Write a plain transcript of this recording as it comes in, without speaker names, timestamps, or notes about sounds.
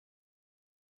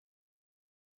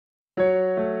Hope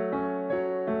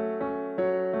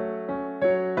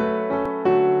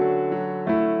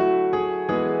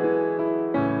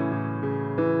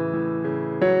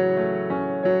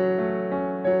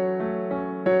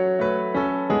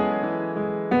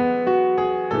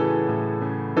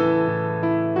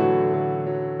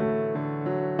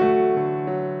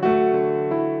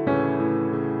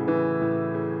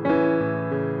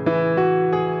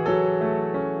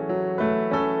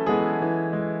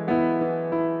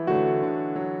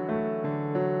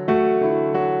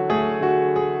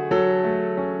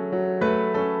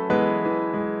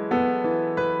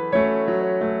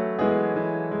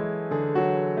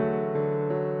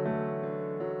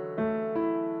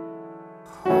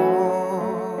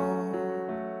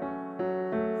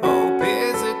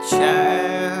is a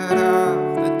child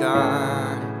of the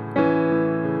dawn,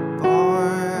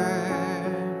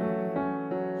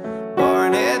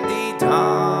 born at the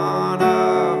dawn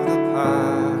of the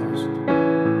past.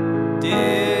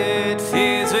 Dead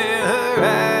fears will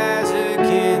arise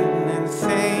again, and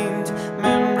faint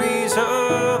memories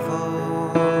of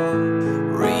old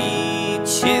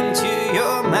reach into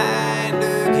your mind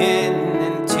again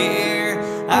and tear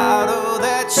out all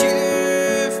that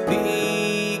you've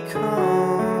become.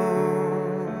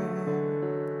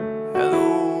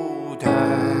 Hello,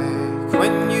 dark,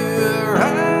 when you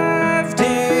arrived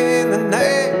in the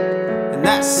night and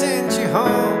I sent you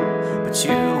home, but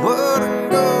you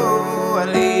wouldn't go. I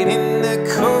laid in the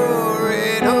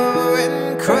corridor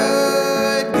and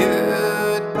cried goodbye.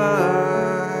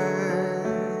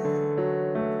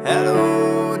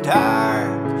 Hello,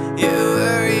 dark, you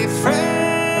were a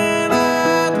friend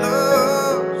I'd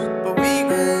lost, but we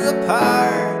grew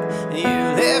apart and you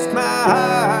left my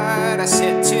heart. I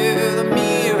said to the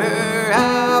mirror,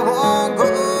 I won't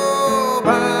go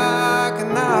back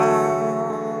now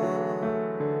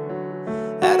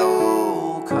at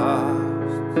all costs.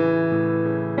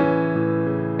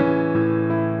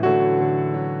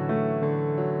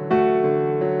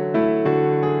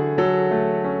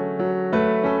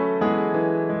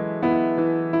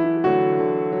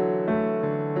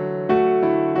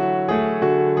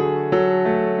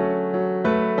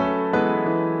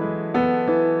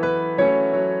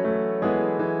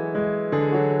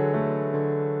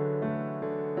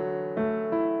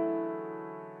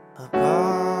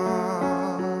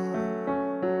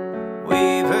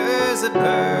 Weavers of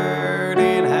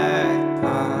burden had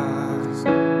passed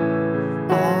on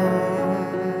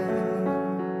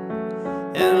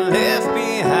and left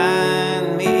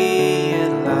behind me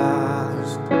at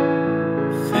last.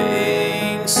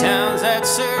 Faint sounds that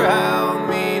surround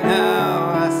me now,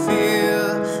 I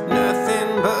feel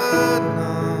nothing but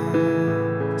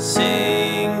numb,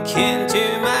 sink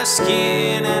into my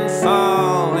skin and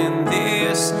fall in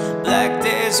this black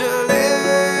desolation.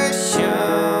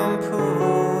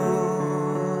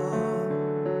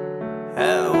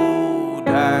 Hello,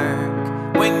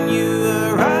 dark, when you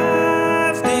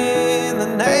arrived in the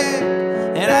night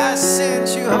and I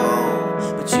sent you home,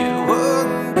 but you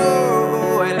wouldn't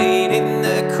go. I laid in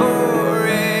the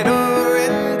corridor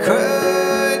and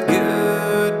cried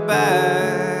goodbye.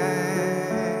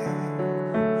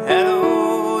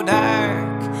 Hello,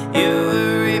 dark, you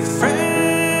were a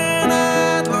friend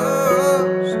I'd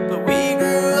lost, but we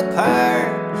grew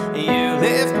apart and you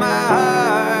left my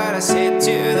heart. I said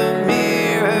to the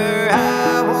mirror,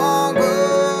 I won't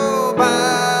go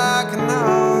back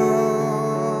now.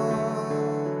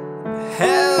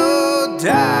 Hello,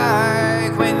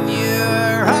 dark, when you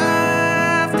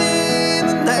arrived in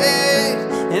the night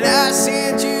and I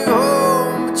sent you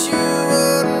home, but you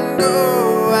wouldn't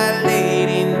go. I laid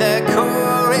in the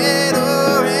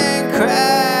corridor and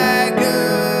cried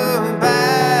goodbye.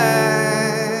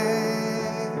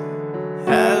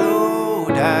 Hello,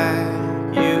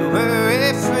 dark, you were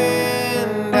a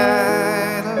friend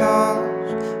I'd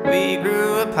lost. We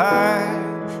grew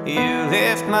apart, you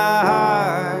left my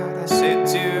heart. I said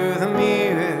to the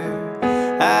mirror,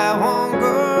 I won't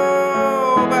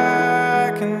go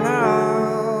back now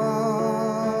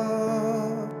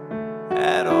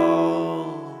at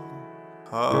all.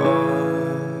 Oh.